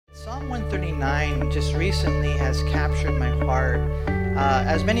Psalm 139 just recently has captured my heart.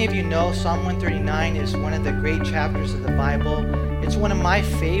 As many of you know, Psalm 139 is one of the great chapters of the Bible. It's one of my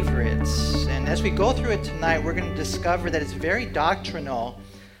favorites. And as we go through it tonight, we're going to discover that it's very doctrinal.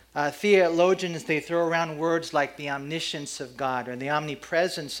 Theologians, they throw around words like the omniscience of God or the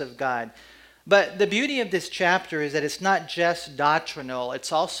omnipresence of God. But the beauty of this chapter is that it's not just doctrinal,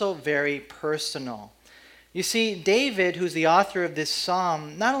 it's also very personal. You see, David, who's the author of this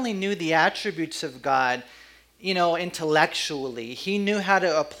psalm, not only knew the attributes of God, intellectually, he knew how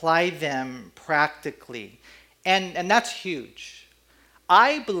to apply them practically. And that's huge.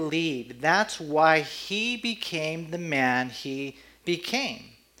 I believe that's why he became the man he became.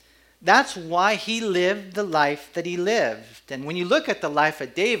 That's why he lived the life that he lived. And when you look at the life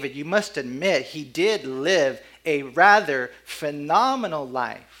of David, you must admit he did live a rather phenomenal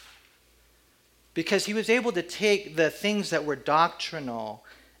life. Because he was able to take the things that were doctrinal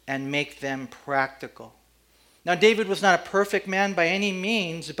and make them practical. Now, David was not a perfect man by any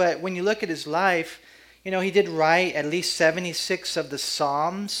means, but when you look at his life, he did write at least 76 of the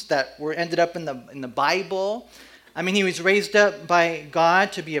Psalms that ended up in the Bible. I mean, he was raised up by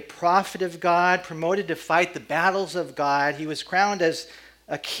God to be a prophet of God, promoted to fight the battles of God. He was crowned as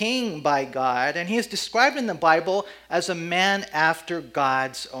a king by God, and he is described in the Bible as a man after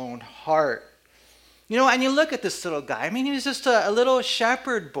God's own heart. And you look at this little guy. I mean, he was just a little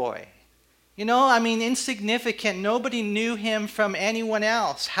shepherd boy. Insignificant. Nobody knew him from anyone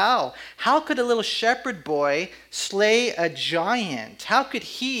else. How? How could a little shepherd boy slay a giant? How could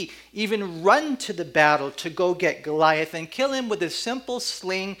he even run to the battle to go get Goliath and kill him with a simple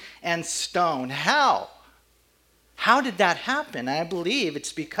sling and stone? How? How did that happen? I believe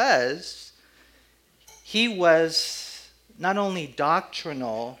it's because he was not only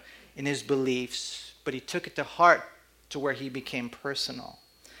doctrinal in his beliefs, but he took it to heart to where he became personal.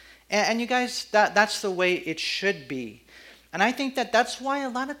 And you guys, that's the way it should be. And I think that's why a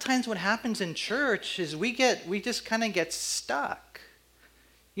lot of times what happens in church is we just kind of get stuck.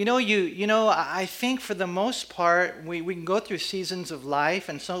 I think for the most part, we can go through seasons of life,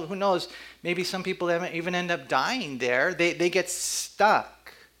 and so who knows, maybe some people even end up dying there. They get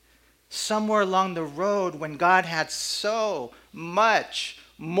stuck somewhere along the road when God had so much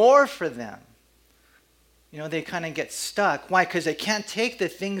more for them. They kind of get stuck. Why? Because they can't take the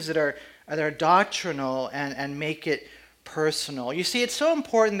things that are doctrinal and make it personal. You see, it's so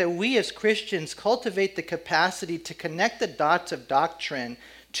important that we as Christians cultivate the capacity to connect the dots of doctrine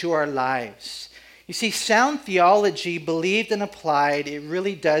to our lives. You see, sound theology, believed and applied, it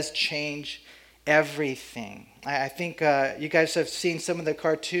really does change everything. I think you guys have seen some of the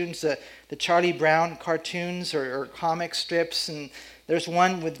cartoons, the Charlie Brown cartoons or comic strips, and there's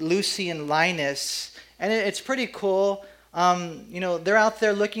one with Lucy and Linus. And it's pretty cool. They're out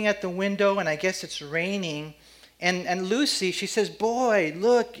there looking at the window, and I guess it's raining. And Lucy, she says, "Boy,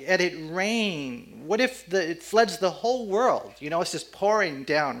 look at it rain. What if it floods the whole world? It's just pouring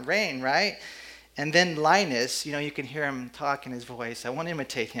down rain, right?" And then Linus, you can hear him talk in his voice. I won't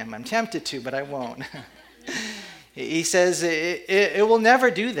imitate him. I'm tempted to, but I won't. He says, it will never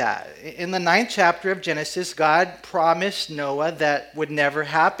do that. In the 9th chapter of Genesis, God promised Noah that would never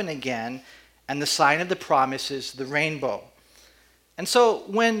happen again. And the sign of the promise is the rainbow. And so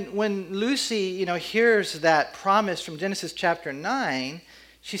when Lucy, hears that promise from Genesis chapter 9,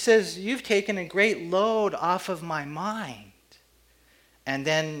 she says, "You've taken a great load off of my mind." And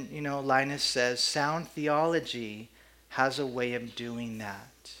then, Linus says, sound theology has a way of doing that.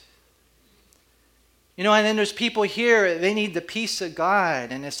 And then there's people here, they need the peace of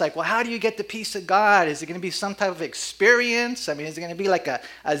God. And it's like, well, how do you get the peace of God? Is it going to be some type of experience? Is it going to be like a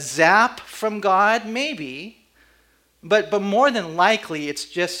zap from God? Maybe. But more than likely, it's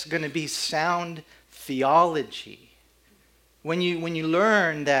just going to be sound theology. When you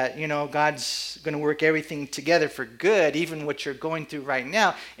learn that, God's going to work everything together for good, even what you're going through right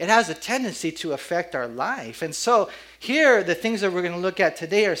now, it has a tendency to affect our life. And so here, the things that we're going to look at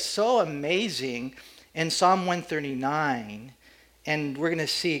today are so amazing in Psalm 139, and we're going to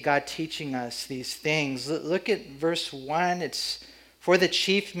see God teaching us these things. Look at verse 1. It's for the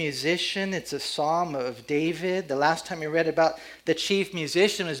chief musician. It's a psalm of David. The last time we read about the chief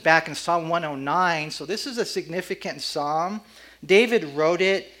musician was back in Psalm 109, so this is a significant psalm. David wrote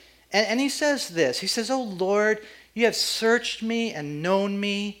it, and he says this. He says, "O Lord, you have searched me and known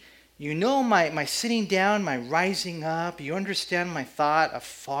me. You know my sitting down, my rising up. You understand my thought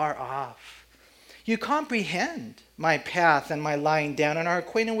afar off. You comprehend my path and my lying down, and are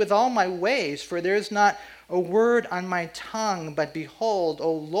acquainted with all my ways, for there is not a word on my tongue, but behold,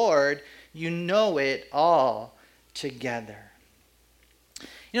 O Lord, you know it all together."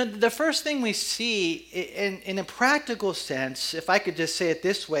 The first thing we see in a practical sense, if I could just say it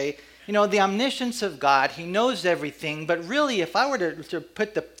this way, the omniscience of God, he knows everything, but really if I were to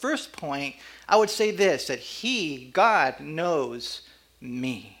put the first point, I would say this, that God, knows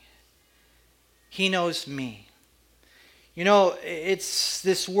me. He knows me. It's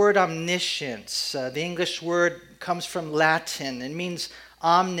this word omniscience. The English word comes from Latin. It means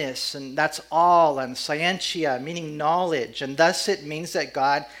omnis, and that's all, and scientia, meaning knowledge. And thus it means that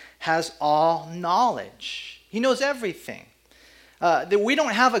God has all knowledge. He knows everything. That we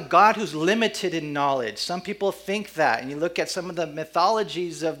don't have a God who's limited in knowledge. Some people think that, and you look at some of the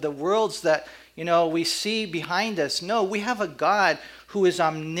mythologies of the worlds that we see behind us. No, we have a God who is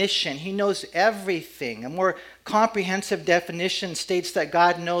omniscient. He knows everything. A more comprehensive definition states that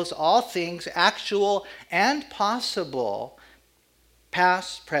God knows all things, actual and possible,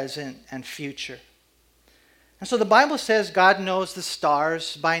 past, present, and future. And so the Bible says God knows the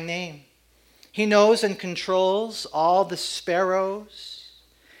stars by name. He knows and controls all the sparrows.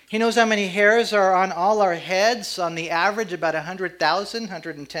 He knows how many hairs are on all our heads, on the average about 100,000,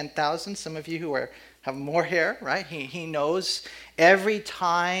 110,000. Some of you who have more hair, right? He knows every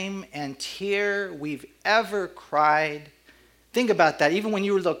time and tear we've ever cried. Think about that. Even when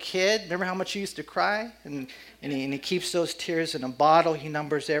you were a little kid, remember how much you used to cry? And he keeps those tears in a bottle. He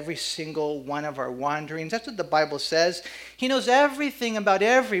numbers every single one of our wanderings. That's what the Bible says. He knows everything about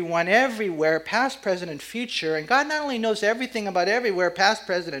everyone, everywhere, past, present, and future. And God not only knows everything about everywhere, past,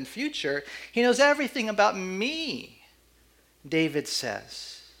 present, and future, he knows everything about me, David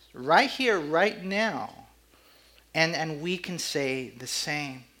says, right here, right now. And we can say the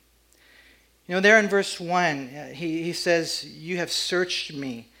same. There in verse 1, he says, you have searched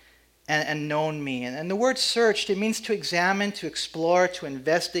me and known me. And the word searched, it means to examine, to explore, to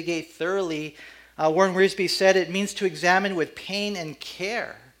investigate thoroughly. Warren Wiersbe said it means to examine with pain and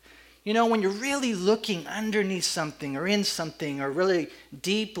care. When you're really looking underneath something or in something or really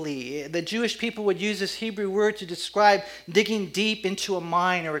deeply, the Jewish people would use this Hebrew word to describe digging deep into a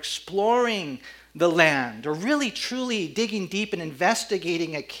mine or exploring the land or really truly digging deep and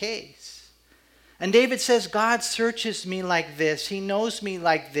investigating a case. And David says, God searches me like this. He knows me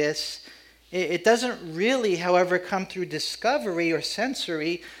like this. It doesn't really, however, come through discovery or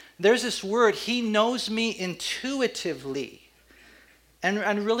sensory. There's this word, he knows me intuitively.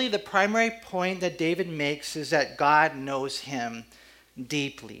 And really the primary point that David makes is that God knows him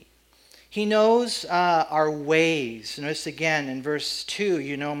deeply. He knows our ways. Notice again in verse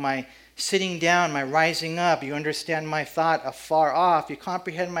 2, my sitting down, my rising up. You understand my thought afar off. You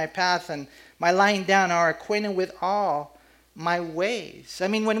comprehend my path and my lying down are acquainted with all my ways.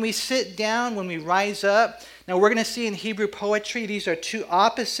 When we sit down, when we rise up, now we're going to see in Hebrew poetry, these are two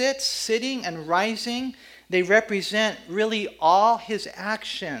opposites, sitting and rising. They represent really all his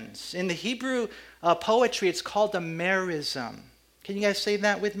actions. In the Hebrew poetry, it's called a merism. Can you guys say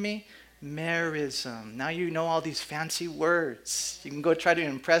that with me? Merism. Now you know all these fancy words. You can go try to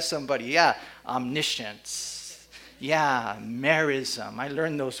impress somebody. Yeah, omniscience. Yeah, merism. I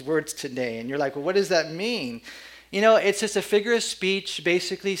learned those words today. And you're like, well, what does that mean? It's just a figure of speech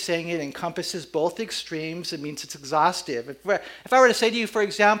basically saying it encompasses both extremes. It means it's exhaustive. If I were to say to you, for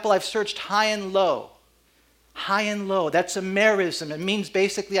example, I've searched high and low. High and low, that's a merism. It means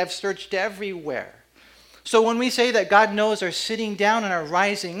basically I've searched everywhere. So when we say that God knows our sitting down and our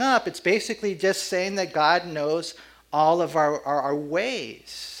rising up, it's basically just saying that God knows all of our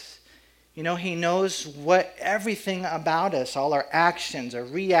ways. He knows everything about us, all our actions, our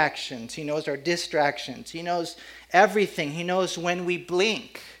reactions. He knows our distractions. He knows everything. He knows when we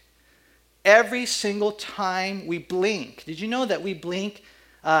blink. Every single time we blink. Did you know that we blink,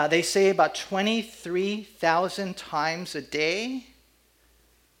 they say about 23,000 times a day?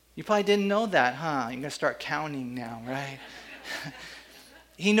 You probably didn't know that, huh? You're going to start counting now, right?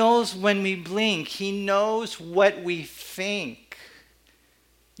 He knows when we blink. He knows what we think.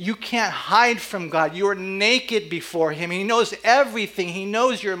 You can't hide from God. You're naked before him. He knows everything. He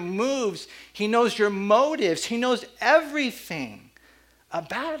knows your moves. He knows your motives. He knows everything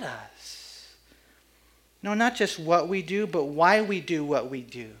about us. No, not just what we do, but why we do what we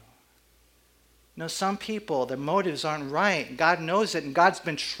do. Some people, their motives aren't right. God knows it, and God's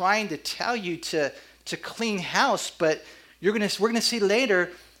been trying to tell you to clean house, but we're going to see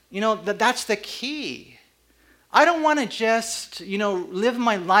later, that's the key. I don't want to just, live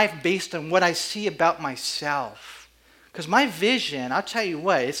my life based on what I see about myself. Because my vision, I'll tell you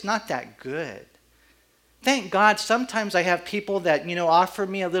what, it's not that good. Thank God sometimes I have people that, offer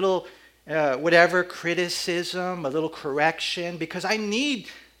me a little, criticism, a little correction, because I need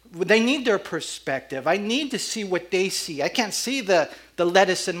they need their perspective. I need to see what they see. I can't see the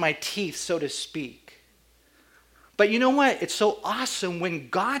lettuce in my teeth, so to speak. But you know what? It's so awesome when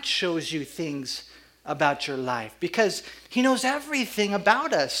God shows you things about your life because he knows everything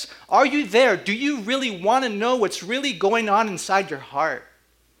about us. Are you there? Do you really want to know what's really going on inside your heart?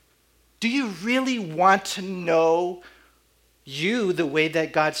 Do you really want to know you the way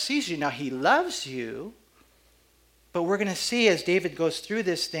that God sees you? Now, he loves you, but we're going to see as David goes through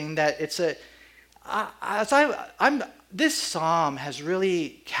this thing that it's this psalm has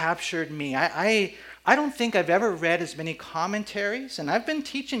really captured me. I don't think I've ever read as many commentaries, and I've been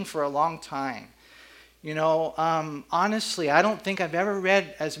teaching for a long time. You know, honestly, I don't think I've ever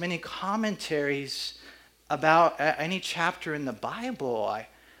read as many commentaries about any chapter in the Bible.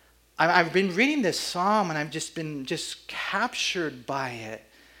 I've been reading this psalm, and I've just been captured by it.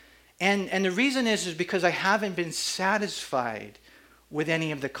 And the reason is because I haven't been satisfied with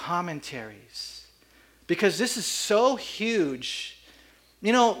any of the commentaries. Because this is so huge.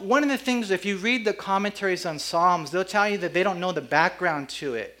 You know, one of the things, if you read the commentaries on Psalms, they'll tell you that they don't know the background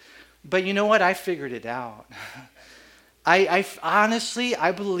to it. But you know what? I figured it out. I honestly,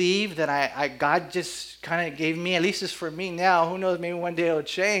 I believe that God just kind of gave me, at least it's for me now, who knows, maybe one day it'll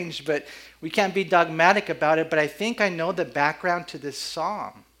change, but we can't be dogmatic about it, but I think I know the background to this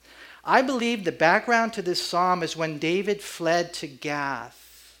psalm. I believe the background to this psalm is when David fled to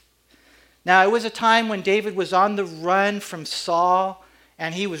Gath. Now, it was a time when David was on the run from Saul,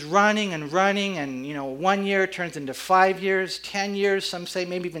 and he was running, and you know, 1 year turns into 5 years, 10 years, some say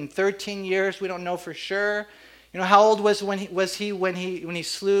maybe even 13 years. We don't know for sure. You know, how old was he when he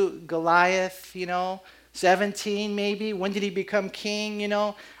slew Goliath? You know, 17 maybe. When did he become king? You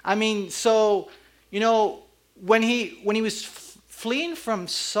know, I mean, so you know, when he was fleeing from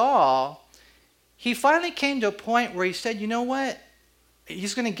Saul, he finally came to a point where he said, you know what?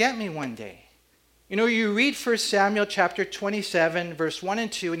 He's going to get me one day. You know, you read 1 Samuel chapter 27, verse 1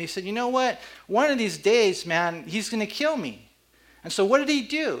 and 2, and he said, you know what? One of these days, man, he's going to kill me. And so what did he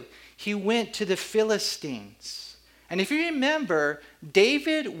do? He went to the Philistines. And if you remember,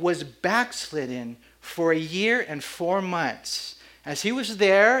 David was backslidden for 1 year and 4 months. As he was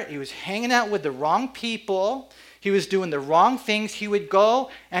there, he was hanging out with the wrong people. He was doing the wrong things. He would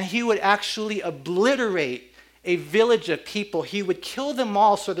go and he would actually obliterate a village of people. He would kill them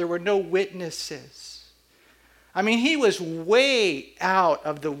all so there were no witnesses. I mean, he was way out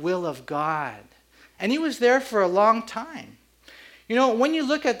of the will of God. And he was there for a long time. You know, when you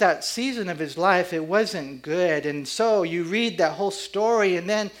look at that season of his life, it wasn't good. And so you read that whole story. And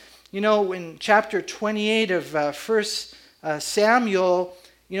then, you know, in chapter 28 of 1 Samuel,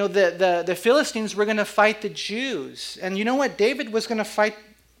 you know, the Philistines were going to fight the Jews. And you know what? David was going to fight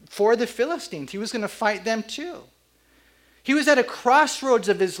for the Philistines. He was going to fight them too. He was at a crossroads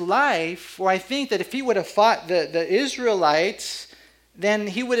of his life where I think that if he would have fought the Israelites, then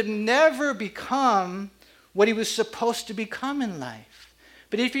he would have never become what he was supposed to become in life.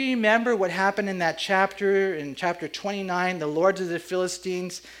 But if you remember what happened in that chapter, in chapter 29, the lords of the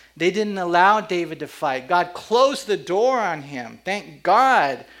Philistines, they didn't allow David to fight. God closed the door on him. Thank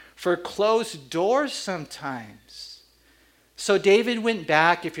God for closed doors sometimes. So David went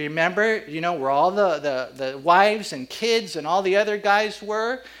back, if you remember, you know, where all the wives and kids and all the other guys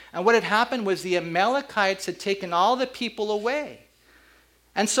were. And what had happened was the Amalekites had taken all the people away.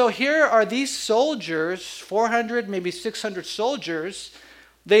 And so here are these soldiers, 400, maybe 600 soldiers.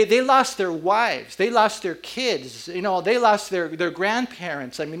 They lost their wives. They lost their kids. You know, they lost their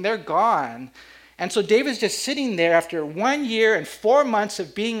grandparents. I mean, they're gone. And so David's just sitting there after 1 year and 4 months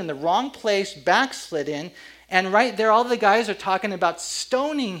of being in the wrong place, backslidden. And right there, all the guys are talking about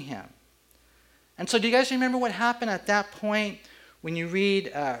stoning him. And so do you guys remember what happened at that point? When you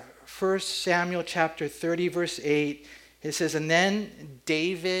read 1 Samuel chapter 30, verse 8, it says, and then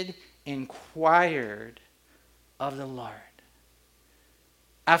David inquired of the Lord.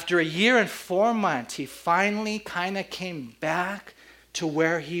 After 1 year and 4 months, he finally kind of came back to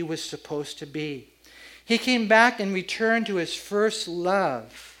where he was supposed to be. He came back and returned to his first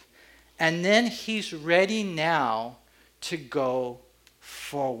love. And then he's ready now to go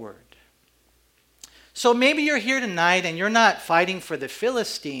forward. So maybe you're here tonight and you're not fighting for the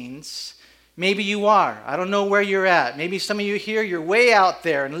Philistines. Maybe you are. I don't know where you're at. Maybe some of you here, you're way out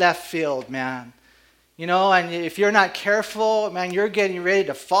there in left field, man. You know, and if you're not careful, man, you're getting ready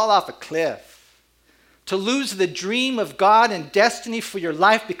to fall off a cliff. To lose the dream of God and destiny for your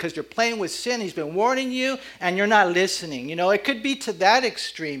life because you're playing with sin. He's been warning you and you're not listening. You know, it could be to that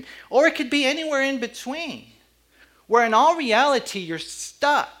extreme. Or it could be anywhere in between. Where in all reality, you're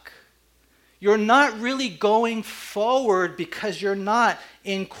stuck. you're not really going forward because you're not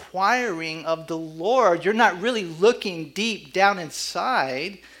inquiring of the Lord. You're not really looking deep down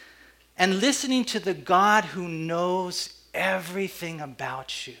inside and listening to the God who knows everything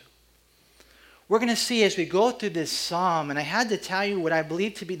about you. We're going to see as we go through this psalm, and I had to tell you what I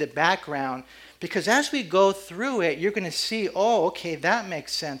believe to be the background, because as we go through it, you're going to see, oh, okay, that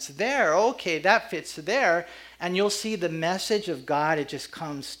makes sense there. Okay, that fits there. And you'll see the message of God, it just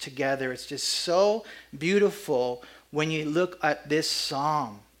comes together. It's just so beautiful when you look at this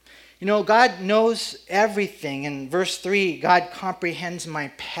psalm. You know, God knows everything. In verse 3, God comprehends my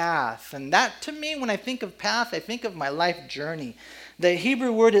path. And that, to me, when I think of path, I think of my life journey. The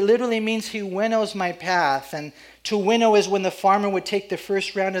Hebrew word, it literally means he winnows my path. And to winnow is when the farmer would take the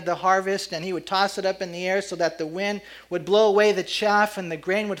first round of the harvest and he would toss it up in the air so that the wind would blow away the chaff and the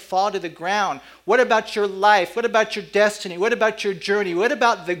grain would fall to the ground. What about your life? What about your destiny? What about your journey? What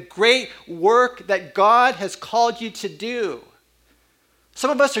about the great work that God has called you to do? Some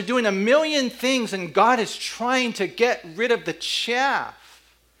of us are doing a million things and God is trying to get rid of the chaff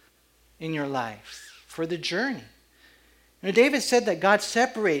in your life for the journey. You know, David said that God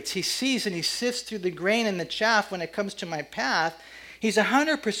separates, he sees and he sifts through the grain and the chaff when it comes to my path. He's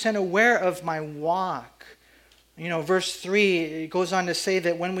 100% aware of my walk. You know, verse 3, it goes on to say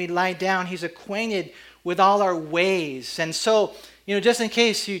that when we lie down, he's acquainted with all our ways. And so, you know, just in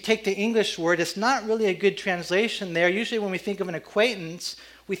case you take the English word, it's not really a good translation there. Usually when we think of an acquaintance,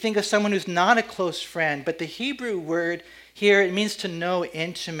 we think of someone who's not a close friend. But the Hebrew word here, it means to know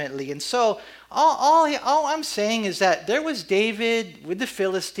intimately. And so all I'm saying is that there was David with the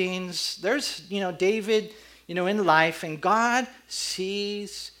Philistines. There's, David, in life. And God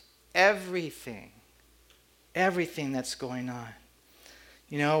sees everything that's going on.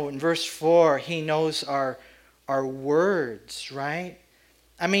 You know, in verse 4, he knows our words, right?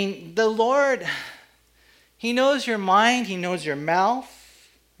 I mean, the Lord, he knows your mind, he knows your mouth,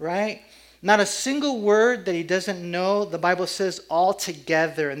 right? Not a single word that he doesn't know, the Bible says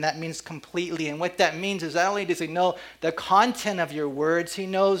altogether, and that means completely. And what that means is not only does he know the content of your words, he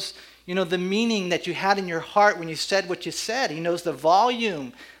knows, the meaning that you had in your heart when you said what you said. He knows the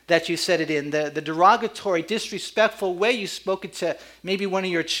volume that you said it in, the derogatory, disrespectful way you spoke it to maybe one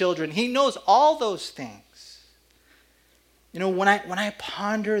of your children. He knows all those things. You know, when I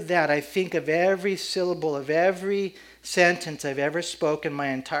ponder that, I think of every syllable of every sentence I've ever spoken my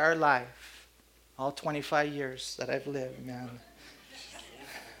entire life. All 25 years that I've lived, man.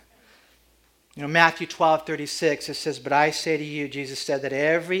 You know, Matthew 12:36, it says, "But I say to you," Jesus said, "that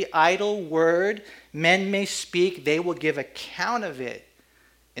every idle word men may speak, they will give account of it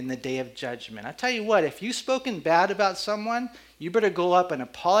in the day of judgment." I tell you what, if you've spoken bad about someone, you better go up and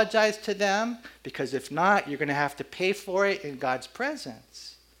apologize to them, because if not, you're going to have to pay for it in God's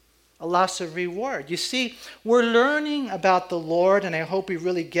presence. A loss of reward. You see, we're learning about the Lord, and I hope we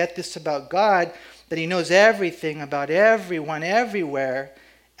really get this about God, that he knows everything about everyone, everywhere,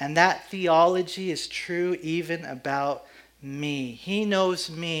 and that theology is true even about me. He knows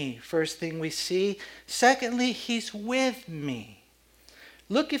me, first thing we see. Secondly, he's with me.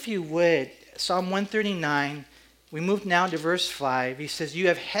 Look, if you would, Psalm 139, we move now to verse 5. He says, "You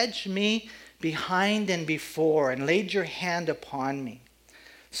have hedged me behind and before, and laid your hand upon me.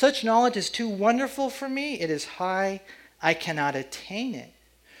 Such knowledge is too wonderful for me. It is high. I cannot attain it.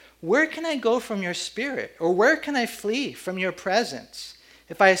 Where can I go from your spirit? Or where can I flee from your presence?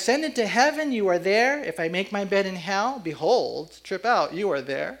 If I ascend into heaven, you are there. If I make my bed in hell, behold," trip out, "you are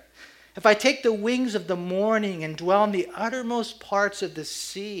there. If I take the wings of the morning and dwell in the uttermost parts of the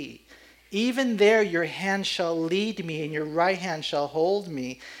sea, even there your hand shall lead me, and your right hand shall hold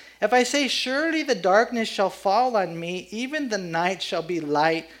me. If I say, surely the darkness shall fall on me, even the night shall be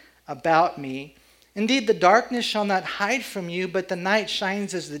light about me. Indeed, the darkness shall not hide from you, but the night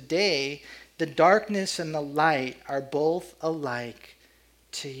shines as the day. The darkness and the light are both alike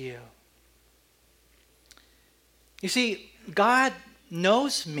to you." You see, God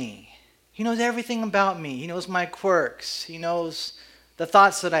knows me. He knows everything about me. He knows my quirks. He knows the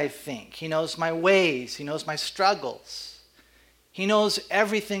thoughts that I think. He knows my ways. He knows my struggles. He knows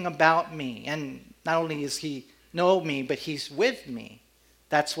everything about me. And not only does he know me, but he's with me.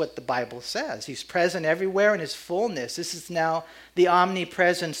 That's what the Bible says. He's present everywhere in his fullness. This is now the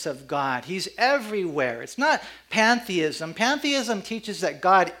omnipresence of God. He's everywhere. It's not pantheism. Pantheism teaches that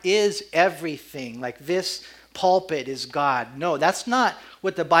God is everything, like this pulpit is God. No, that's not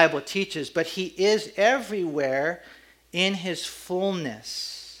what the Bible teaches, but he is everywhere in his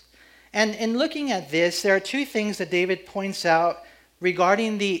fullness. And in looking at this, there are two things that David points out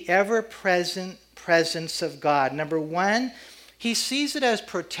regarding the ever-present presence of God. Number one, he sees it as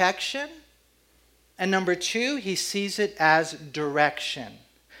protection, And number two, he sees it as direction.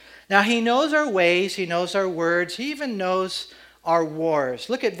 Now, he knows our ways, he knows our words, he even knows our wars.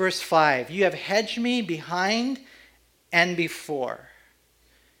 Look at verse 5. You have hedged me behind and before.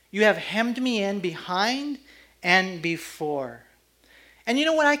 You have hemmed me in behind and before. And you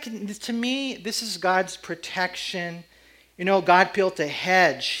know what, to me, this is God's protection. You know, God built a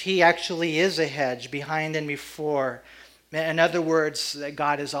hedge. He actually is a hedge behind and before. In other words, that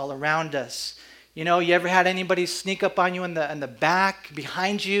God is all around us. You know, you ever had anybody sneak up on you in the back,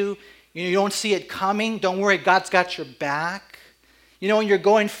 behind you? You don't see it coming. Don't worry, God's got your back. You know, when you're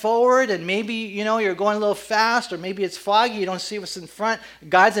going forward and maybe, you're going a little fast or maybe it's foggy, you don't see what's in front.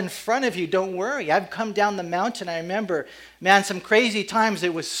 God's in front of you, don't worry. I've come down the mountain, I remember, man, some crazy times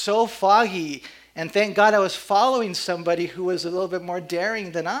it was so foggy. And thank God I was following somebody who was a little bit more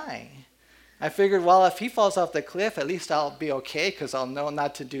daring than I figured, well, if he falls off the cliff, at least I'll be okay because I'll know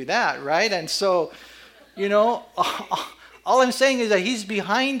not to do that, right? And so, all I'm saying is that he's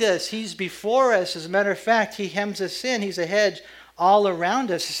behind us. He's before us. As a matter of fact, he hems us in. He's a hedge all around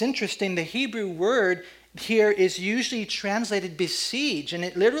us. It's interesting. The Hebrew word here is usually translated besiege, and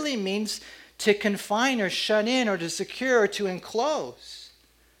it literally means to confine or shut in or to secure or to enclose.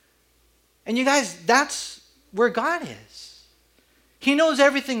 And you guys, that's where God is. He knows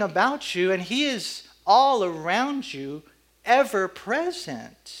everything about you, and he is all around you, ever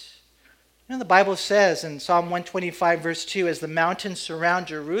present. The Bible says in Psalm 125, verse 2, as the mountains surround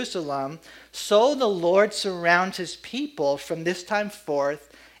Jerusalem, so the Lord surrounds his people from this time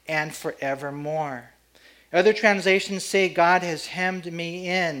forth and forevermore. Other translations say, God has hemmed me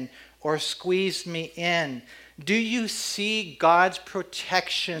in or squeezed me in. Do you see God's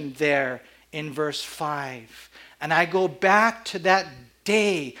protection there in verse 5? And I go back to that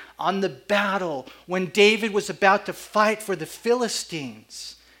day on the battle when David was about to fight for the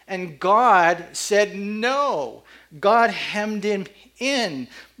Philistines. And God said no. God hemmed him in.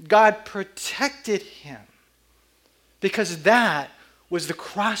 God protected him. Because that was the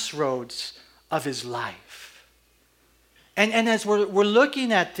crossroads of his life. And as we're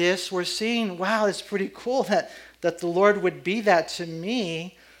looking at this, we're seeing, wow, it's pretty cool that the Lord would be that to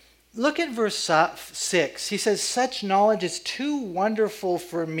me. Look at verse 6. He says, such knowledge is too wonderful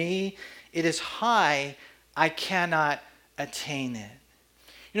for me. It is high. I cannot attain it.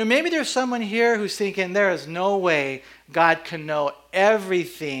 Maybe there's someone here who's thinking there is no way God can know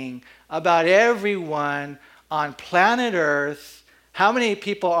everything about everyone on planet Earth. How many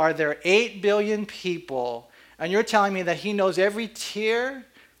people are there? 8 billion people. And you're telling me that he knows every tear,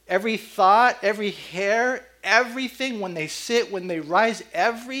 every thought, every hair, everything, when they sit, when they rise,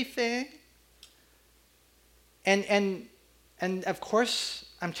 everything. And of course,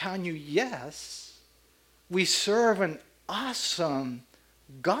 I'm telling you, yes, we serve an awesome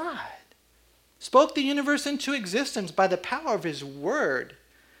God. Spoke the universe into existence by the power of his word.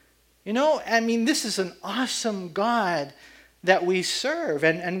 This is an awesome God that we serve.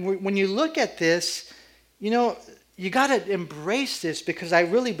 And when you look at this, you got to embrace this, because I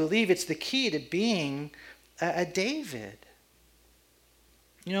really believe it's the key to being a David.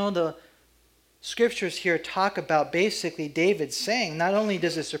 The scriptures here talk about basically David saying, not only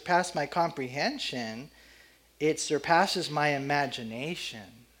does it surpass my comprehension, it surpasses my imagination.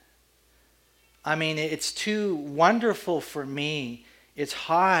 It's too wonderful for me. It's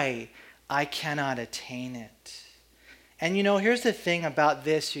high. I cannot attain it. And here's the thing about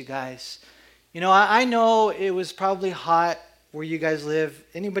this, you guys. I know it was probably hot where you guys live.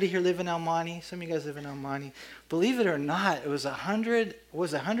 Anybody here live in El Monte? Some of you guys live in El Monte. Believe it or not, it was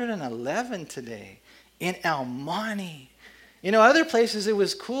 111 today in El Monte. Other places it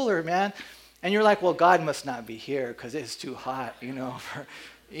was cooler, man. And you're like, well, God must not be here because it's too hot,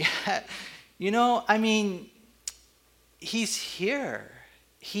 He's here.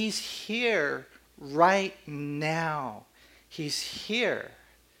 He's here right now. He's here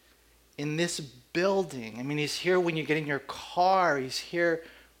in this building. He's here when you get in your car. He's here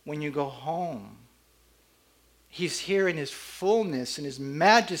when you go home. He's here in his fullness, in his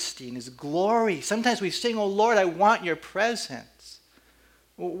majesty, in his glory. Sometimes we sing, oh Lord, I want your presence.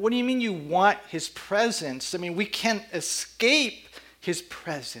 Well, what do you mean you want his presence? We can't escape his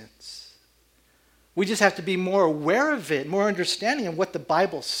presence. We just have to be more aware of it, more understanding of what the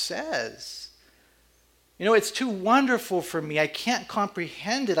Bible says. It's too wonderful for me. I can't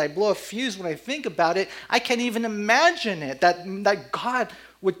comprehend it. I blow a fuse when I think about it. I can't even imagine it, that God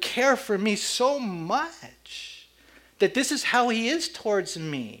would care for me so much, that this is how he is towards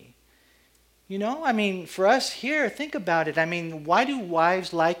me. For us here, think about it. Why do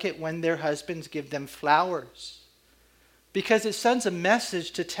wives like it when their husbands give them flowers? Because it sends a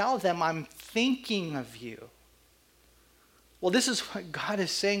message to tell them, I'm thinking of you. Well, this is what God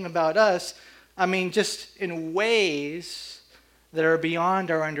is saying about us. I mean, just in ways that are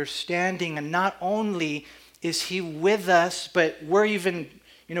beyond our understanding. And not only is he with us, but we're even,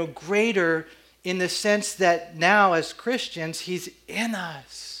 greater in the sense that now as Christians, he's in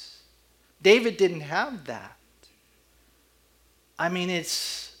us. David didn't have that. I mean,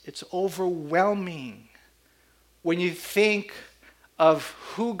 it's overwhelming when you think of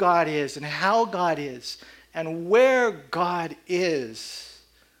who God is and how God is and where God is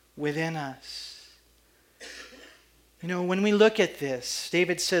within us. When we look at this,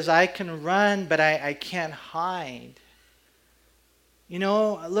 David says, I can run, but I can't hide.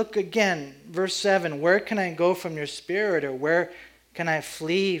 Look again, verse 7, where can I go from your spirit, or where can I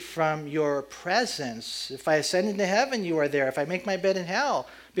flee from your presence? If I ascend into heaven, you are there. If I make my bed in hell,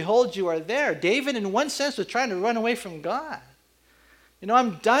 behold, you are there. David, in one sense, was trying to run away from God.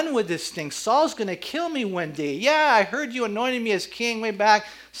 I'm done with this thing. Saul's going to kill me one day. Yeah, I heard you anointed me as king way back.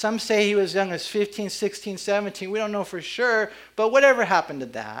 Some say he was young as 15, 16, 17. We don't know for sure, but whatever happened to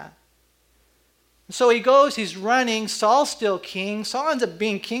that. So he goes, he's running. Saul's still king. Saul ends up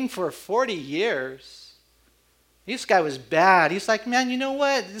being king for 40 years. This guy was bad. He's like, man, you know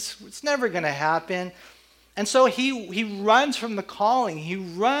what? It's never going to happen. And so he runs from the calling. He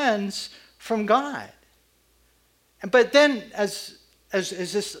runs from God. But then as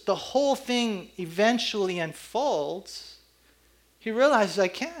the whole thing eventually unfolds, he realizes, I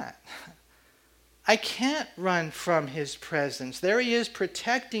can't run from his presence. There he is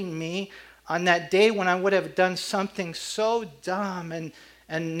protecting me on that day when I would have done something so dumb,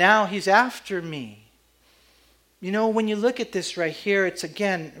 and now he's after me. When you look at this right here, it's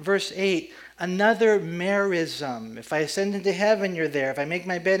again, verse 8, another merism. If I ascend into heaven, you're there. If I make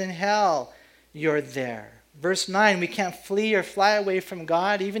my bed in hell, you're there. Verse 9, we can't flee or fly away from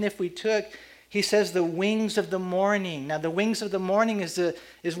God, even if we took, he says, the wings of the morning. Now, the wings of the morning is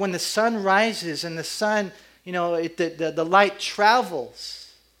when the sun rises and the sun, the light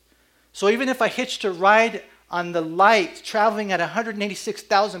travels. So even if I hitched a ride on the light traveling at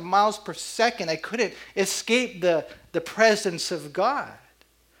 186,000 miles per second, I couldn't escape the presence of God.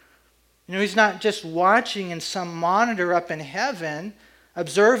 He's not just watching in some monitor up in heaven,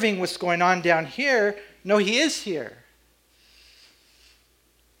 observing what's going on down here. No, he is here.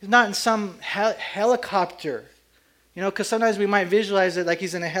 He's not in some helicopter. Because sometimes we might visualize it like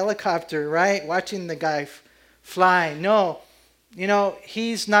he's in a helicopter, right? Watching the guy fly. No,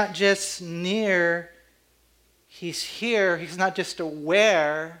 he's not just near. He's here. He's not just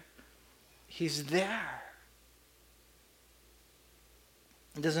aware. He's there.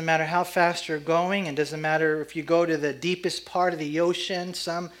 It doesn't matter how fast you're going. It doesn't matter if you go to the deepest part of the ocean.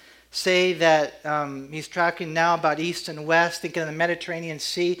 Some say that he's tracking now about east and west, thinking of the Mediterranean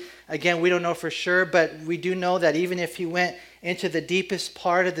Sea. Again, we don't know for sure, but we do know that even if he went into the deepest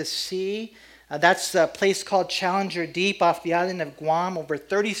part of the sea, that's a place called Challenger Deep off the island of Guam, over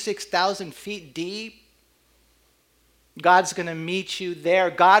 36,000 feet deep. God's going to meet you there.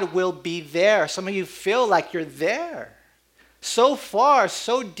 God will be there. Some of you feel like you're there. So far,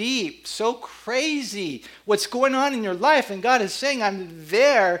 so deep, so crazy. What's going on in your life? And God is saying, I'm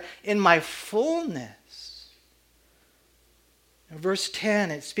there in my fullness. In verse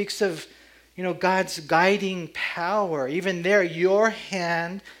 10, it speaks of, God's guiding power. Even there, your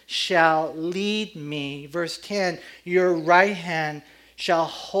hand shall lead me. Verse 10, your right hand shall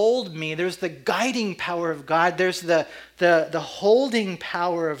hold me. There's the guiding power of God. There's the holding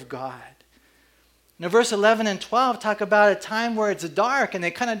power of God. Now, verse 11 and 12 talk about a time where it's dark and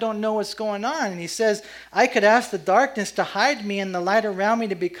they kind of don't know what's going on. And he says, I could ask the darkness to hide me and the light around me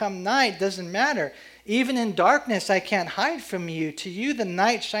to become night. Doesn't matter. Even in darkness, I can't hide from you. To you, the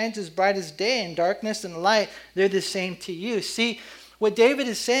night shines as bright as day, and darkness and light, they're the same to you. See, what David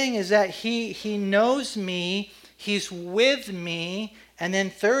is saying is that he knows me, he's with me, and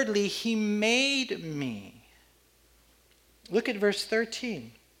then thirdly, he made me. Look at verse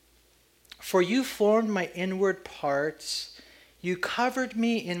 13. For you formed my inward parts. You covered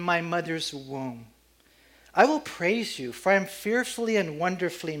me in my mother's womb. I will praise you, for I am fearfully and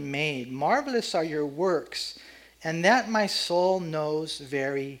wonderfully made. Marvelous are your works, and that my soul knows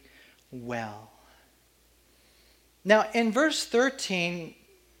very well. Now, in verse 13,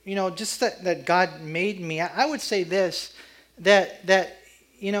 just that God made me, I would say this, that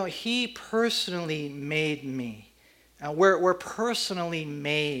he personally made me. We're personally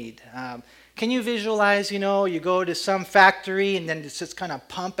made. Can you visualize, you go to some factory and then it's just kind of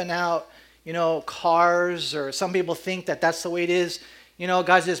pumping out, cars, or some people think that that's the way it is.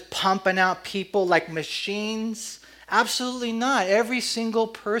 God's just pumping out people like machines. Absolutely not. Every single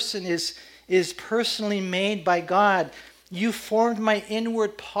person is is personally made by God. You formed my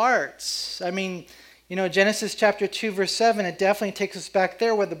inward parts. I mean, Genesis chapter 2, verse 7, it definitely takes us back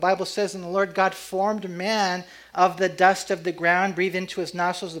there where the Bible says, and the Lord God formed man of the dust of the ground, breathed into his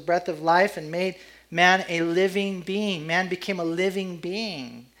nostrils the breath of life, and made man a living being. Man became a living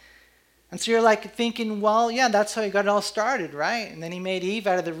being. And so you're like thinking, well, yeah, that's how he got it all started, right? And then he made Eve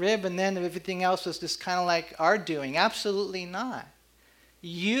out of the rib, and then everything else was just kind of like our doing. Absolutely not.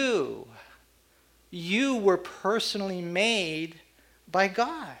 You were personally made by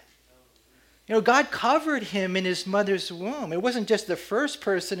God. God covered him in his mother's womb. It wasn't just the first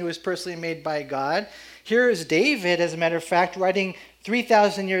person who was personally made by God. Here is David, as a matter of fact, writing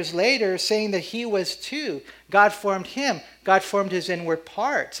 3,000 years later, saying that he was too. God formed him. God formed his inward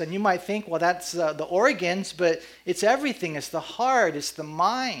parts. And you might think, well, that's the organs, but it's everything. It's the heart. It's the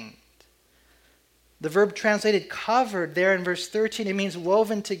mind. The verb translated covered there in verse 13, it means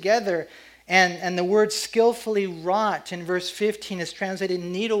woven together. And the word skillfully wrought in verse 15 is translated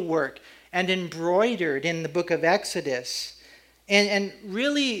needlework and embroidered in the book of Exodus. And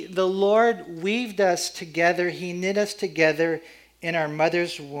really, the Lord weaved us together. He knit us together in our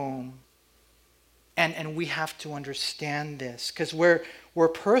mother's womb. And we have to understand this because we're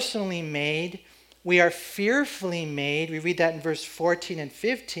personally made. We are fearfully made. We read that in verse 14 and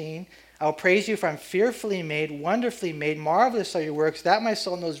 15. I'll praise you for I'm fearfully made, wonderfully made, marvelous are your works. That my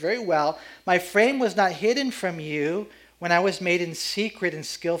soul knows very well. My frame was not hidden from you when I was made in secret and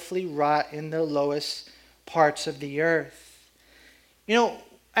skillfully wrought in the lowest parts of the earth. And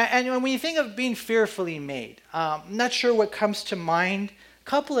when you think of being fearfully made, I'm not sure what comes to mind. A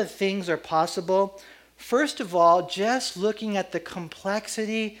couple of things are possible. First of all, just looking at the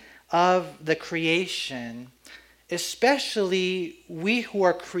complexity of the creation, especially we who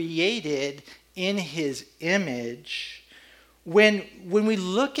are created in his image, when we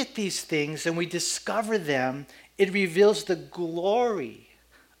look at these things and we discover them, it reveals the glory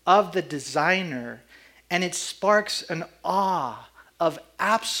of the designer, and it sparks an awe of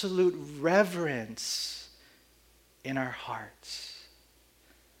absolute reverence in our hearts.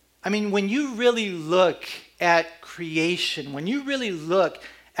 I mean, when you really look at creation, when you really look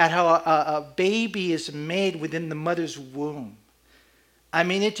at how a baby is made within the mother's womb, I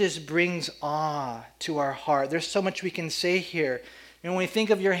mean, it just brings awe to our heart. There's so much we can say here. When you think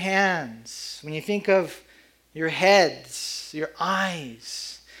of your hands, when you think of your heads, your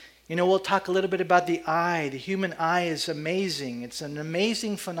eyes, we'll talk a little bit about the eye. The human eye is amazing. It's an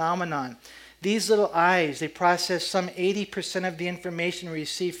amazing phenomenon. These little eyes, they process some 80% of the information we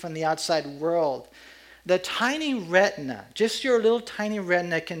receive from the outside world. The tiny retina, just your little tiny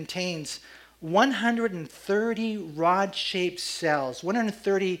retina, contains 130 rod-shaped cells,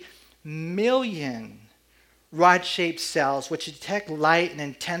 130 million rod-shaped cells, which detect light and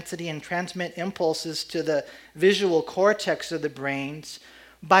intensity and transmit impulses to the visual cortex of the brains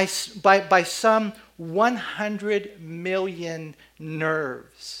by some 100 million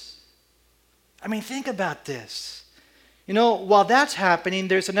nerves. I mean, think about this. While that's happening,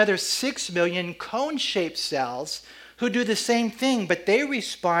 there's another 6 million cone-shaped cells who do the same thing, but they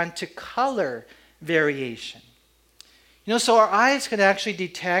respond to color variation. So our eyes can actually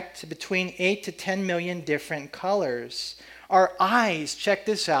detect between 8 to 10 million different colors. Our eyes, check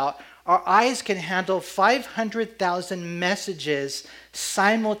this out, our eyes can handle 500,000 messages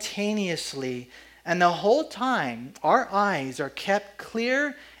simultaneously, and the whole time our eyes are kept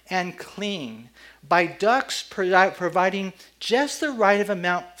clear and clean by ducts providing just the right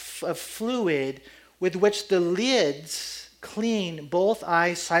amount of fluid with which the lids clean both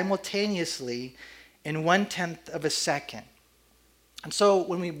eyes simultaneously in 1/10 of a second. And so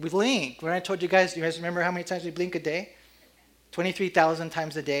when we blink, when I told you guys remember how many times we blink a day? 23,000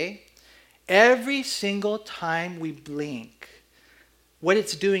 times a day. Every single time we blink, what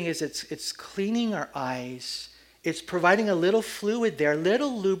it's doing is it's cleaning our eyes. It's providing a little fluid there, a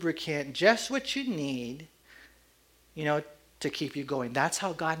little lubricant, just what you need, to keep you going. That's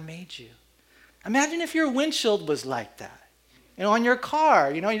how God made you. Imagine if your windshield was like that. On your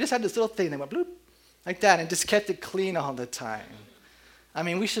car, you just had this little thing that went bloop, like that, and just kept it clean all the time. I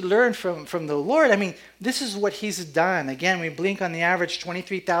mean, we should learn from the Lord. I mean, this is what he's done. Again, we blink on the average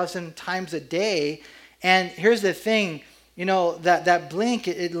 23,000 times a day. And here's the thing, that blink,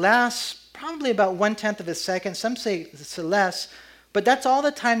 it lasts probably about 1/10 of a second. Some say it's less. But that's all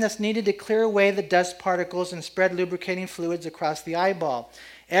the time that's needed to clear away the dust particles and spread lubricating fluids across the eyeball.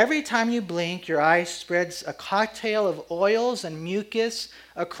 Every time you blink, your eye spreads a cocktail of oils and mucus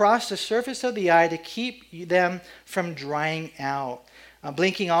across the surface of the eye to keep them from drying out.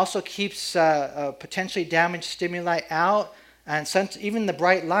 Blinking also keeps potentially damaged stimuli out And even the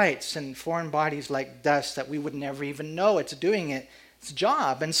bright lights and foreign bodies like dust that we would never even know it's doing its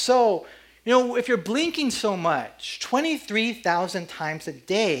job. And so, if you're blinking so much, 23,000 times a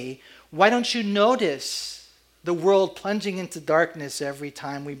day, why don't you notice the world plunging into darkness every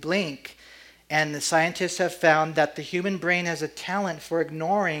time we blink? And the scientists have found that the human brain has a talent for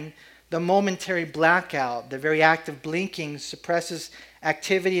ignoring the momentary blackout. The very act of blinking suppresses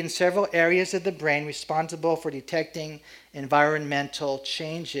activity in several areas of the brain responsible for detecting environmental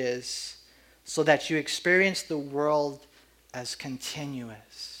changes so that you experience the world as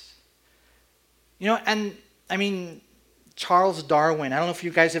continuous. Charles Darwin, I don't know if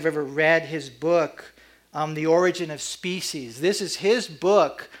you guys have ever read his book, The Origin of Species. This is his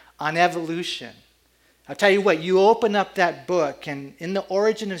book on evolution. I'll tell you what, you open up that book, and in The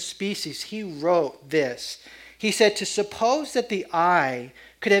Origin of Species, he wrote this. He said, to suppose that the eye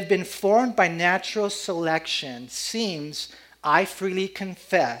could have been formed by natural selection seems, I freely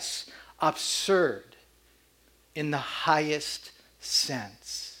confess, absurd in the highest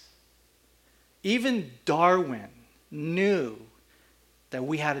sense. Even Darwin knew that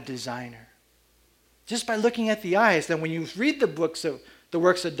we had a designer. Just by looking at the eyes, then when you read the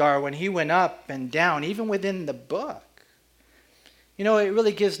works of Darwin, he went up and down, even within the book. It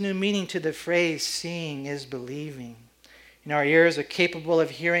really gives new meaning to the phrase, seeing is believing. Our ears are capable of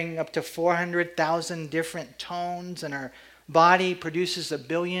hearing up to 400,000 different tones, and our body produces 1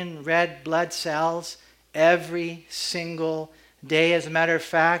 billion red blood cells every single day. As a matter of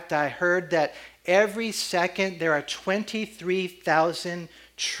fact, I heard that every second there are 23,000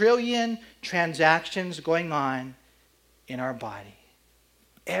 trillion transactions going on in our body.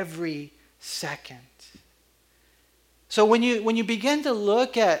 Every second. So when you begin to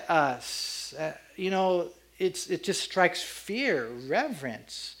look at us, it just strikes fear,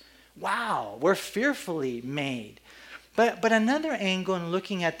 reverence. Wow, we're fearfully made. But another angle in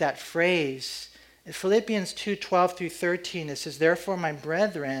looking at that phrase, in Philippians 2:12 through 13, it says, therefore, my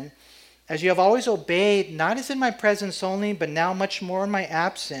brethren, as you have always obeyed, not as in my presence only, but now much more in my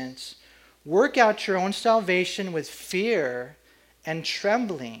absence, work out your own salvation with fear and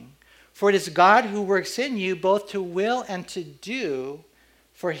trembling. For it is God who works in you both to will and to do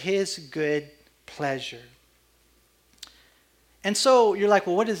for his good pleasure. And so you're like,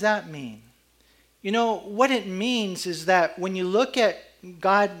 well, what does that mean? What it means is that when you look at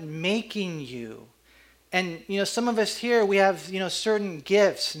God making you, and some of us here, we have certain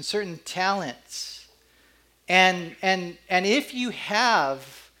gifts and certain talents. And if you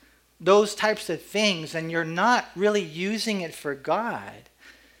have those types of things and you're not really using it for God,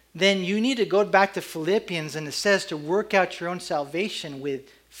 then you need to go back to Philippians, and it says to work out your own salvation with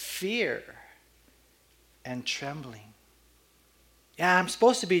fear and trembling. Yeah, I'm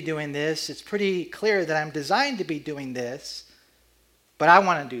supposed to be doing this. It's pretty clear that I'm designed to be doing this, but I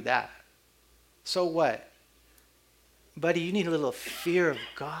want to do that. So what? Buddy, you need a little fear of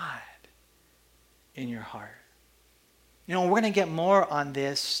God in your heart. We're going to get more on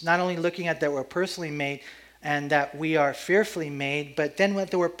this, not only looking at that we're personally made, and that we are fearfully made, but then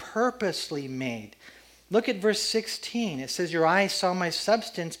that we're purposely made. Look at verse 16. It says, your eyes saw my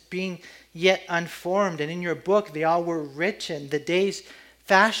substance being yet unformed, and in your book they all were written, the days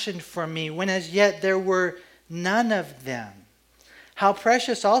fashioned for me, when as yet there were none of them. How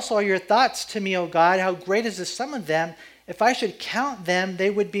precious also are your thoughts to me, O God, how great is the sum of them. If I should count them, they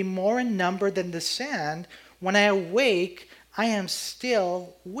would be more in number than the sand. When I awake, I am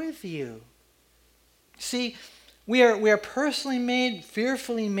still with you. See, we are personally made,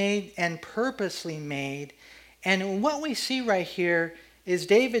 fearfully made, and purposely made. And what we see right here is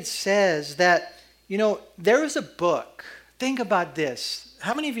David says that, there is a book. Think about this.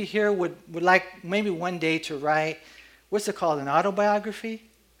 How many of you here would like maybe one day to write, what's it called, an autobiography?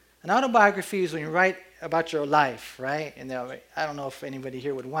 An autobiography is when you write about your life, right? And I don't know if anybody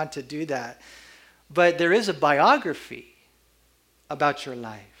here would want to do that. But there is a biography about your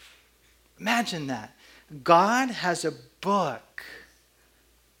life. Imagine that. God has a book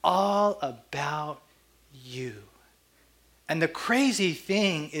all about you. And the crazy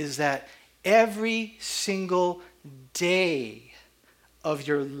thing is that every single day of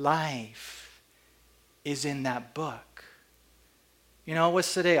your life is in that book.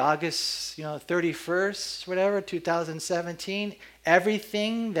 What's today? August 31st, whatever, 2017.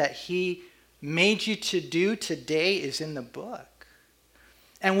 Everything that he made you to do today is in the book.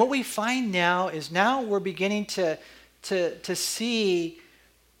 And what we find now is we're beginning to see,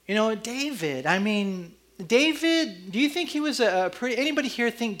 David. David, do you think he was anybody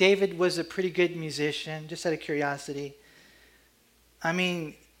here think David was a pretty good musician? Just out of curiosity.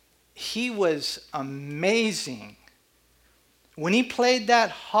 He was amazing When he played that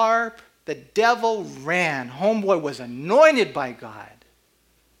harp, the devil ran. Homeboy was anointed by God.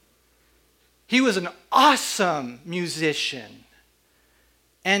 He was an awesome musician.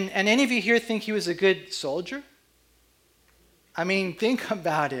 And any of you here think he was a good soldier? I mean, think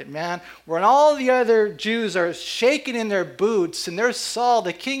about it, man. When all the other Jews are shaking in their boots, and there's Saul,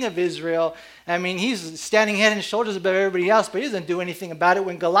 the king of Israel. I mean, he's standing head and shoulders above everybody else, but he doesn't do anything about it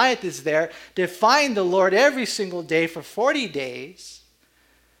when Goliath is there, defying the Lord every single day for 40 days.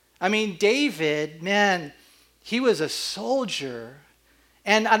 I mean, David, man, he was a soldier.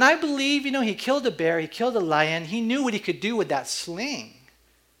 And I believe, he killed a bear, he killed a lion. He knew what he could do with that sling.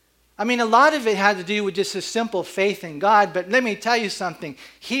 I mean, a lot of it had to do with just his simple faith in God, but let me tell you something.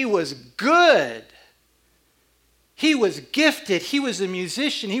 He was good. He was gifted. He was a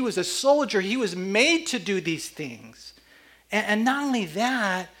musician. He was a soldier. He was made to do these things. And not only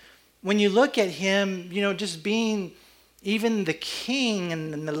that, when you look at him, just being even the king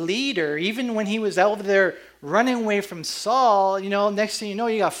and the leader, even when he was out there running away from Saul, next thing you know,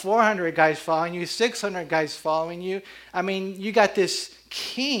 you got 400 guys following you, 600 guys following you. I mean, you got this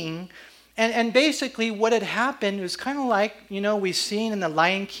king. And basically what had happened was kind of like, we've seen in The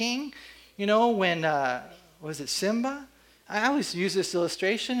Lion King, when, was it Simba? I always use this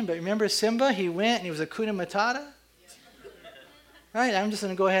illustration, but remember Simba? He went and he was a Hakuna Matata. Right? I'm just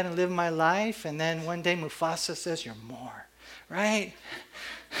going to go ahead and live my life. And then one day Mufasa says, you're more. Right?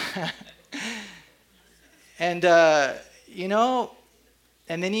 And, and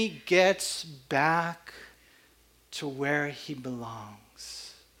then he gets back to where he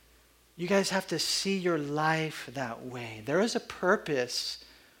belongs. You guys have to see your life that way. There is a purpose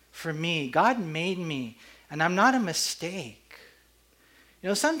for me. God made me, and I'm not a mistake.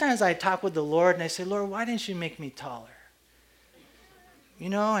 Sometimes I talk with the Lord and I say, Lord, why didn't you make me taller?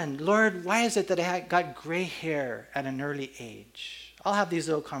 And Lord, why is it that I got gray hair at an early age? I'll have these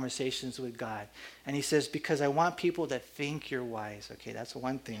little conversations with God. And he says, because I want people to think you're wise. Okay, that's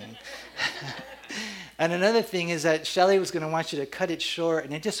one thing. And another thing is that Shelley was going to want you to cut it short,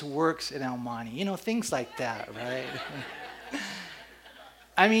 and it just works in El Monte. Things like that, right?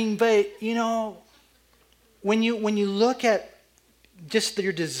 I mean, but, when you look at just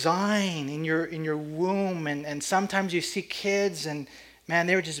your design in your womb, and sometimes you see kids, and, man,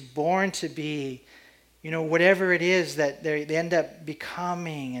 they were just born to be, whatever it is that they end up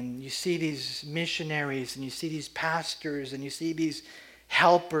becoming. And you see these missionaries, and you see these pastors, and you see these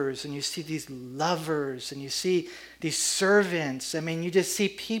helpers, and you see these lovers, and you see these servants. I mean, you just see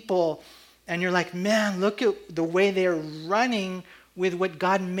people, and you're like, man, look at the way they're running with what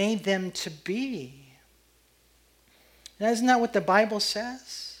God made them to be. And isn't that what the Bible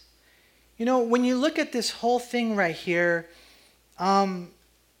says? When you look at this whole thing right here,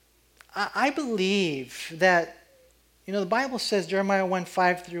 I believe that, the Bible says, Jeremiah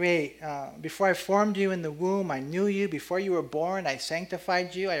 1:5-8, before I formed you in the womb, I knew you. Before you were born, I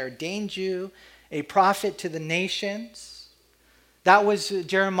sanctified you. I ordained you a prophet to the nations. That was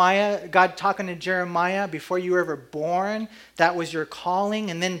Jeremiah, God talking to Jeremiah before you were ever born. That was your calling.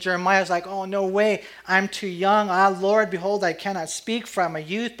 And then Jeremiah's like, oh, no way, I'm too young. Ah, Lord, behold, I cannot speak, for I'm a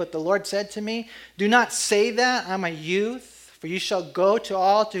youth. But the Lord said to me, do not say that, I'm a youth. For you shall go to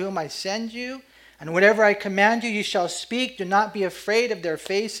all to whom I send you. And whatever I command you, you shall speak. Do not be afraid of their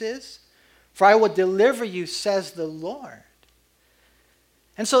faces. For I will deliver you, says the Lord.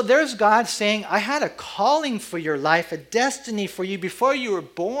 And so there's God saying, I had a calling for your life, a destiny for you before you were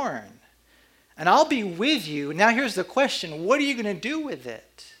born. And I'll be with you. Now here's the question. What are you going to do with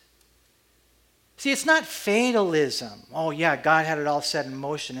it? See, it's not fatalism. Oh yeah, God had it all set in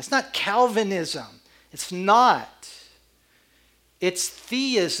motion. It's not Calvinism. It's not. It's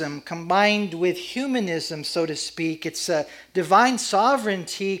theism combined with humanism, so to speak. It's divine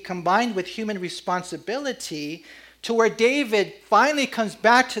sovereignty combined with human responsibility, to where David finally comes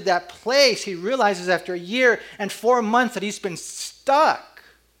back to that place. He realizes after a year and 4 months that he's been stuck,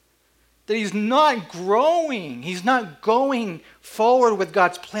 that he's not growing. He's not going forward with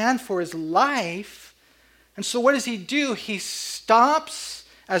God's plan for his life. And so what does he do? He stops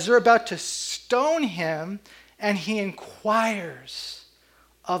as they're about to stone him, and he inquires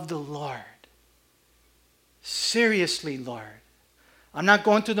of the Lord. Seriously, Lord, I'm not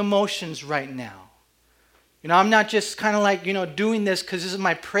going through the motions right now. I'm not just kind of like, doing this because this is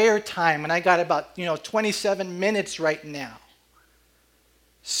my prayer time and I got about, 27 minutes right now.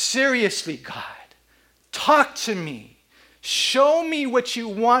 Seriously, God, talk to me. Show me what you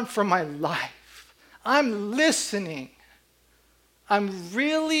want for my life. I'm listening. I'm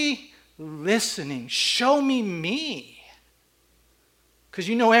really listening. Show me me. Because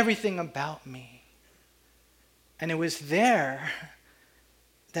you know everything about me. And it was there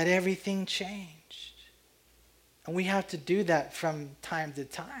that everything changed. And we have to do that from time to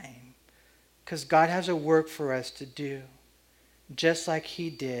time because God has a work for us to do, just like he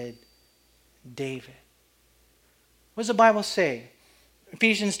did David. What does the Bible say?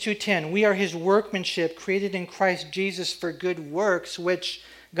 Ephesians 2:10, we are his workmanship created in Christ Jesus for good works, which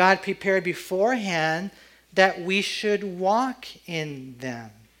God prepared beforehand that we should walk in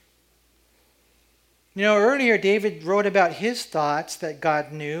them. You know, earlier David wrote about his thoughts that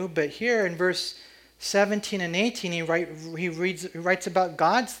God knew, but here in verse 17 and 18 he writes about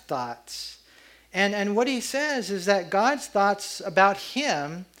God's thoughts. And what he says is that God's thoughts about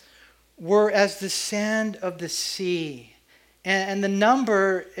him were as the sand of the sea. And the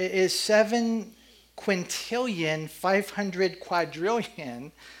number is 7 quintillion, 500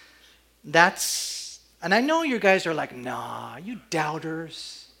 quadrillion. And I know you guys are like, nah, you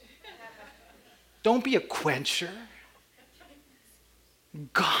doubters. Don't be a quencher.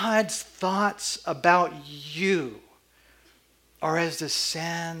 God's thoughts about you are as the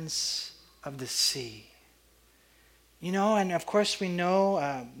sands of the sea. You know, and of course we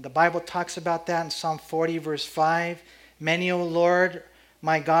know the Bible talks about that in Psalm 40 verse 5. Many, O Lord,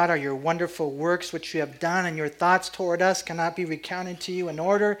 my God, are your wonderful works which you have done, and your thoughts toward us cannot be recounted to you in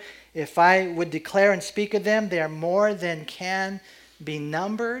order. If I would declare and speak of them, they are more than can be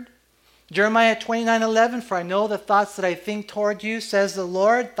numbered. Jeremiah 29:11, for I know the thoughts that I think toward you, says the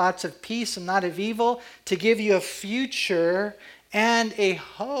Lord, thoughts of peace and not of evil, to give you a future and a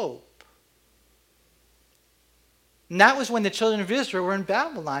hope. And that was when the children of Israel were in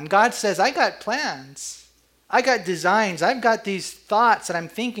Babylon. God says, I got plans. I got designs. I've got these thoughts that I'm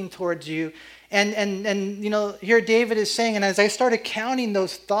thinking towards you. And you know, here David is saying, and as I started counting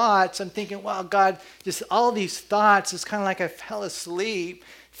those thoughts, I'm thinking, wow, God, just all these thoughts, it's kind of like I fell asleep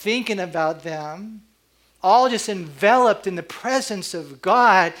thinking about them, all just enveloped in the presence of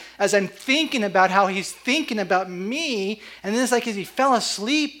God as I'm thinking about how he's thinking about me. And then it's like as he fell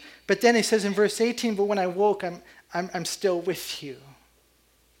asleep, but then he says in verse 18, but when I woke, I'm still with you.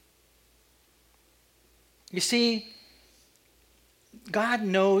 You see, God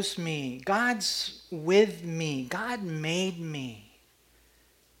knows me. God's with me. God made me.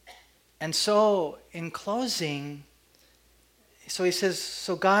 And so, in closing, so he says,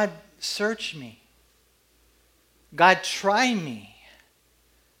 so God, search me. God, try me.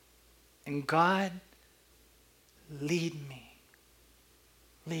 And God, lead me.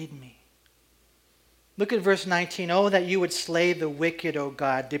 Lead me. Look at verse 19. Oh, that you would slay the wicked, O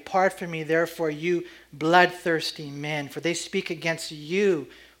God. Depart from me, therefore, you bloodthirsty men, for they speak against you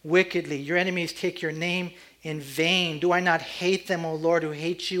wickedly. Your enemies take your name in vain. Do I not hate them, O Lord, who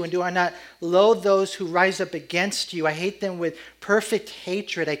hate you? And do I not loathe those who rise up against you? I hate them with perfect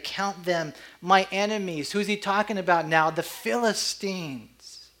hatred. I count them my enemies. Who's he talking about now? The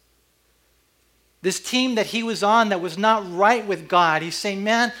Philistines. This team that he was on that was not right with God. He's saying,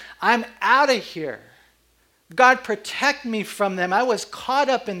 man, I'm out of here. God, protect me from them. I was caught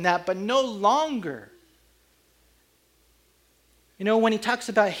up in that, but no longer. You know, when he talks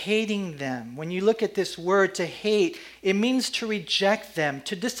about hating them, when you look at this word to hate, it means to reject them,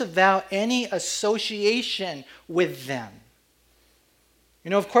 to disavow any association with them.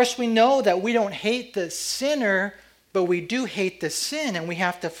 You know, of course, we know that we don't hate the sinner, but we do hate the sin, and we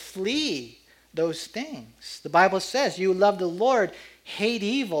have to flee those things. The Bible says, you love the Lord, hate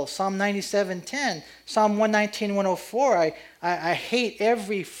evil. Psalm 97:10. Psalm 119:104. I hate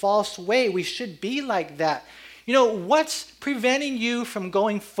every false way. We should be like that. You know, what's preventing you from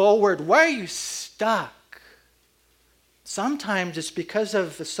going forward? Why are you stuck? Sometimes it's because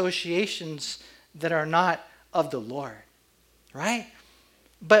of associations that are not of the Lord, right?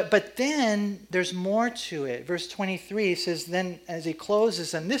 But then there's more to it. Verse 23 says, then as he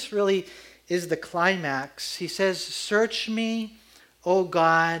closes, and this really is the climax, he says, search me, O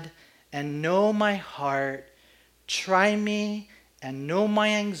God, and know my heart. Try me and know my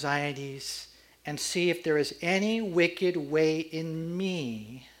anxieties, and see if there is any wicked way in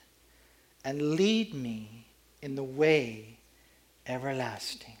me, and lead me in the way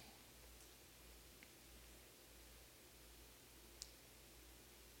everlasting.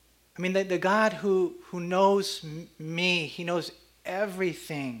 I mean, the God who knows me, he knows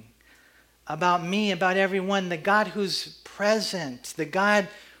everything about me, about everyone, the God who's present, the God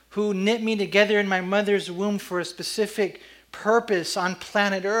who knit me together in my mother's womb for a specific purpose on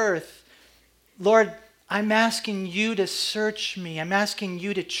planet Earth. Lord, I'm asking you to search me. I'm asking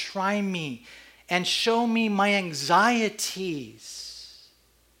you to try me and show me my anxieties.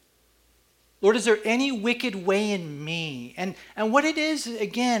 Lord, is there any wicked way in me? And what it is,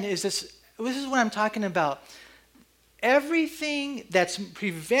 again, is this is what I'm talking about. everything that's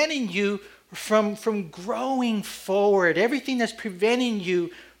preventing you from growing forward, everything that's preventing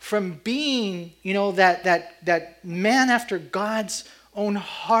you from being, that man after God's own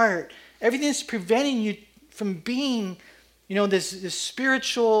heart, everything that's preventing you from being, this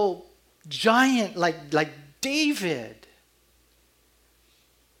spiritual giant like David.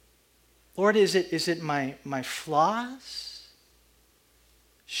 Lord, is it my flaws?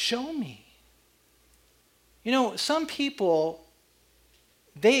 Show me. Some people,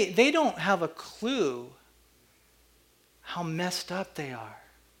 they don't have a clue how messed up they are.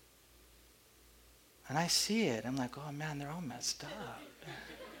 And I see it. I'm like, oh man, they're all messed up.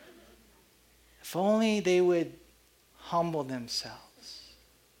 If only they would humble themselves.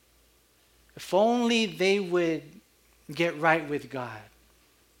 If only they would get right with God.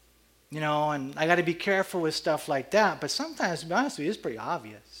 And I got to be careful with stuff like that. But sometimes, to be honest with you, it's pretty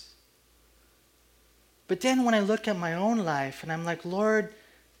obvious. But then when I look at my own life and I'm like, Lord,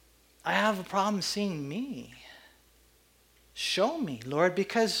 I have a problem seeing me. Show me, Lord,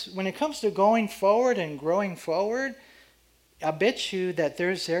 because when it comes to going forward and growing forward, I bet you that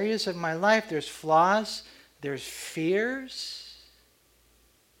there's areas of my life, there's flaws, there's fears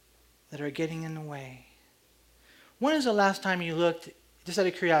that are getting in the way. When is the last time you looked, just out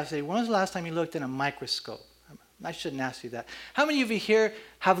of curiosity, when was the last time you looked in a microscope? I shouldn't ask you that. How many of you here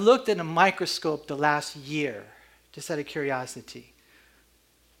have looked in a microscope the last year? Just out of curiosity.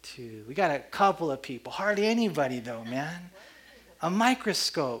 2. We got a couple of people. Hardly anybody though, man. A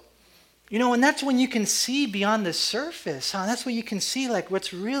microscope. And that's when you can see beyond the surface. That's when you can see like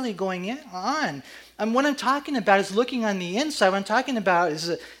what's really going on. And what I'm talking about is looking on the inside. What I'm talking about is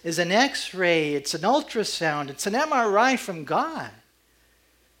an X-ray. It's an ultrasound. It's an MRI from God.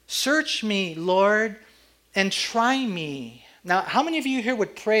 Search me, Lord, and try me. Now, how many of you here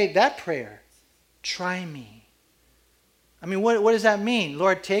would pray that prayer? Try me. I mean, what does that mean?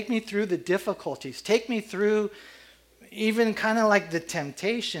 Lord, take me through the difficulties. Take me through even kind of like the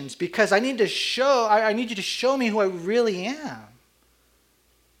temptations, because I need you to show me who I really am.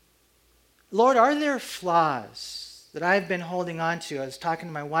 Lord, are there flaws that I've been holding on to? I was talking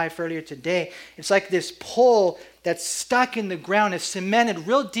to my wife earlier today. It's like this pole that's stuck in the ground. It's cemented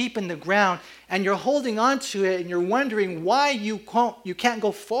real deep in the ground, and you're holding on to it, and you're wondering why you can't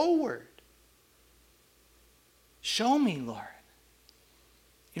go forward. Show me, Lord.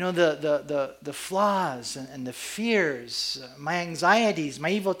 The flaws and the fears, my anxieties,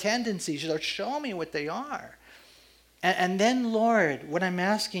 my evil tendencies. Lord, show me what they are. And then, Lord, what I'm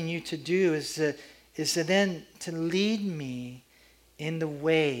asking you to do is to lead me in the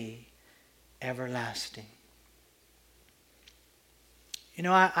way everlasting.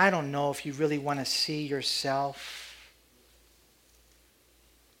 I don't know if you really want to see yourself.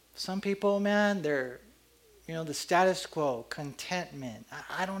 Some people, man, they're, the status quo, contentment.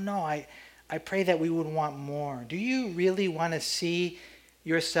 I don't know. I pray that we would want more. Do you really want to see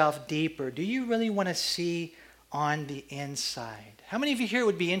yourself deeper? Do you really want to see on the inside? How many of you here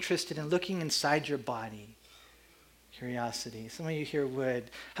would be interested in looking inside your body? Curiosity. Some of you here would.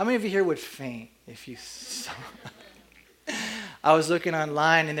 How many of you here would faint if you saw? I was looking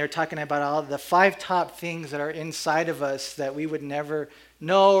online and they're talking about all the 5 top things that are inside of us that we would never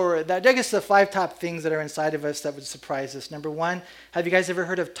know, or that, I guess the 5 top things that are inside of us that would surprise us. Number 1, have you guys ever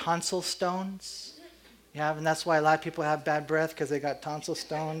heard of tonsil stones? You have, and that's why a lot of people have bad breath, because they got tonsil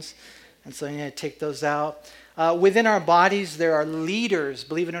stones, and so you need to take those out. Within our bodies, there are liters,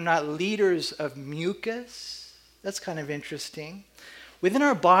 believe it or not, liters of mucus. That's kind of interesting. Within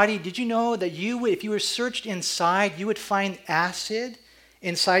our body, did you know that if you were searched inside, you would find acid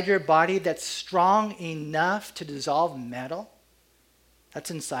inside your body that's strong enough to dissolve metal? That's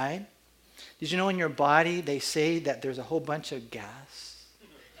inside. Did you know in your body they say that there's a whole bunch of gas?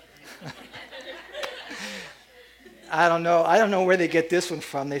 I don't know where they get this one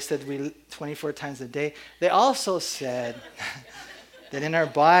from. They said we 24 times a day. They also said that in our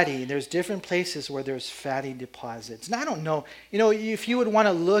body, there's different places where there's fatty deposits. And I don't know, if you would want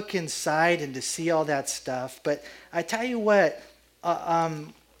to look inside and to see all that stuff, but I tell you what,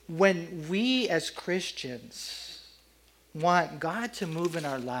 when we as Christians want God to move in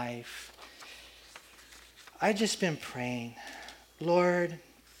our life, I've just been praying, Lord,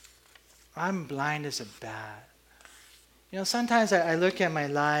 I'm blind as a bat. Sometimes I look at my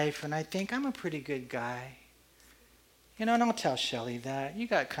life and I think I'm a pretty good guy. And I'll tell Shelly that. You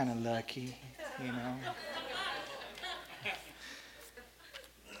got kind of lucky,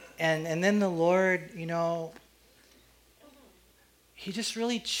 And then the Lord, He just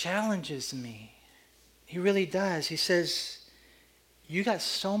really challenges me. He really does. He says, you got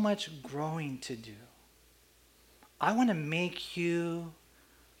so much growing to do. I want to make you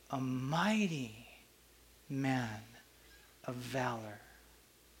a mighty man of valor.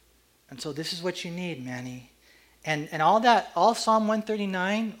 And so this is what you need, Manny. And all Psalm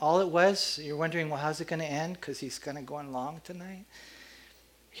 139, all it was, you're wondering, well, how's it going to end? Because he's kind of going long tonight.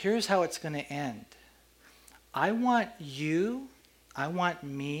 Here's how it's going to end. I want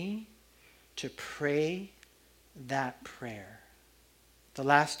me to pray that prayer. The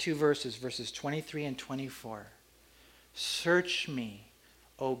last two verses, verses 23 and 24. Search me,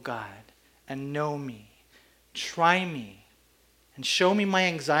 O God, and know me. Try me, and show me my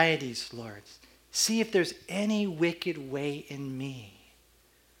anxieties, Lord. See if there's any wicked way in me.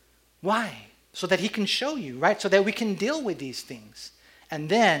 Why? So that he can show you, right? So that we can deal with these things. And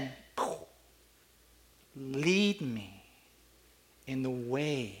then, lead me in the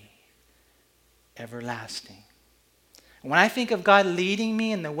way everlasting. When I think of God leading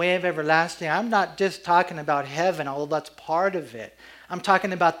me in the way of everlasting, I'm not just talking about heaven, although that's part of it. I'm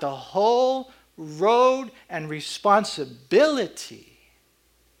talking about the whole road and responsibility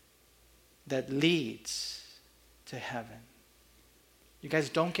that leads to heaven. You guys,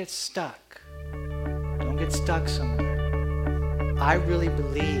 don't get stuck. Don't get stuck somewhere. I really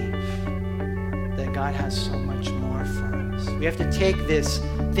believe that God has so much more for us. We have to take these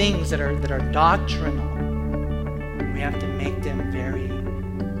things that are doctrinal, and we have to make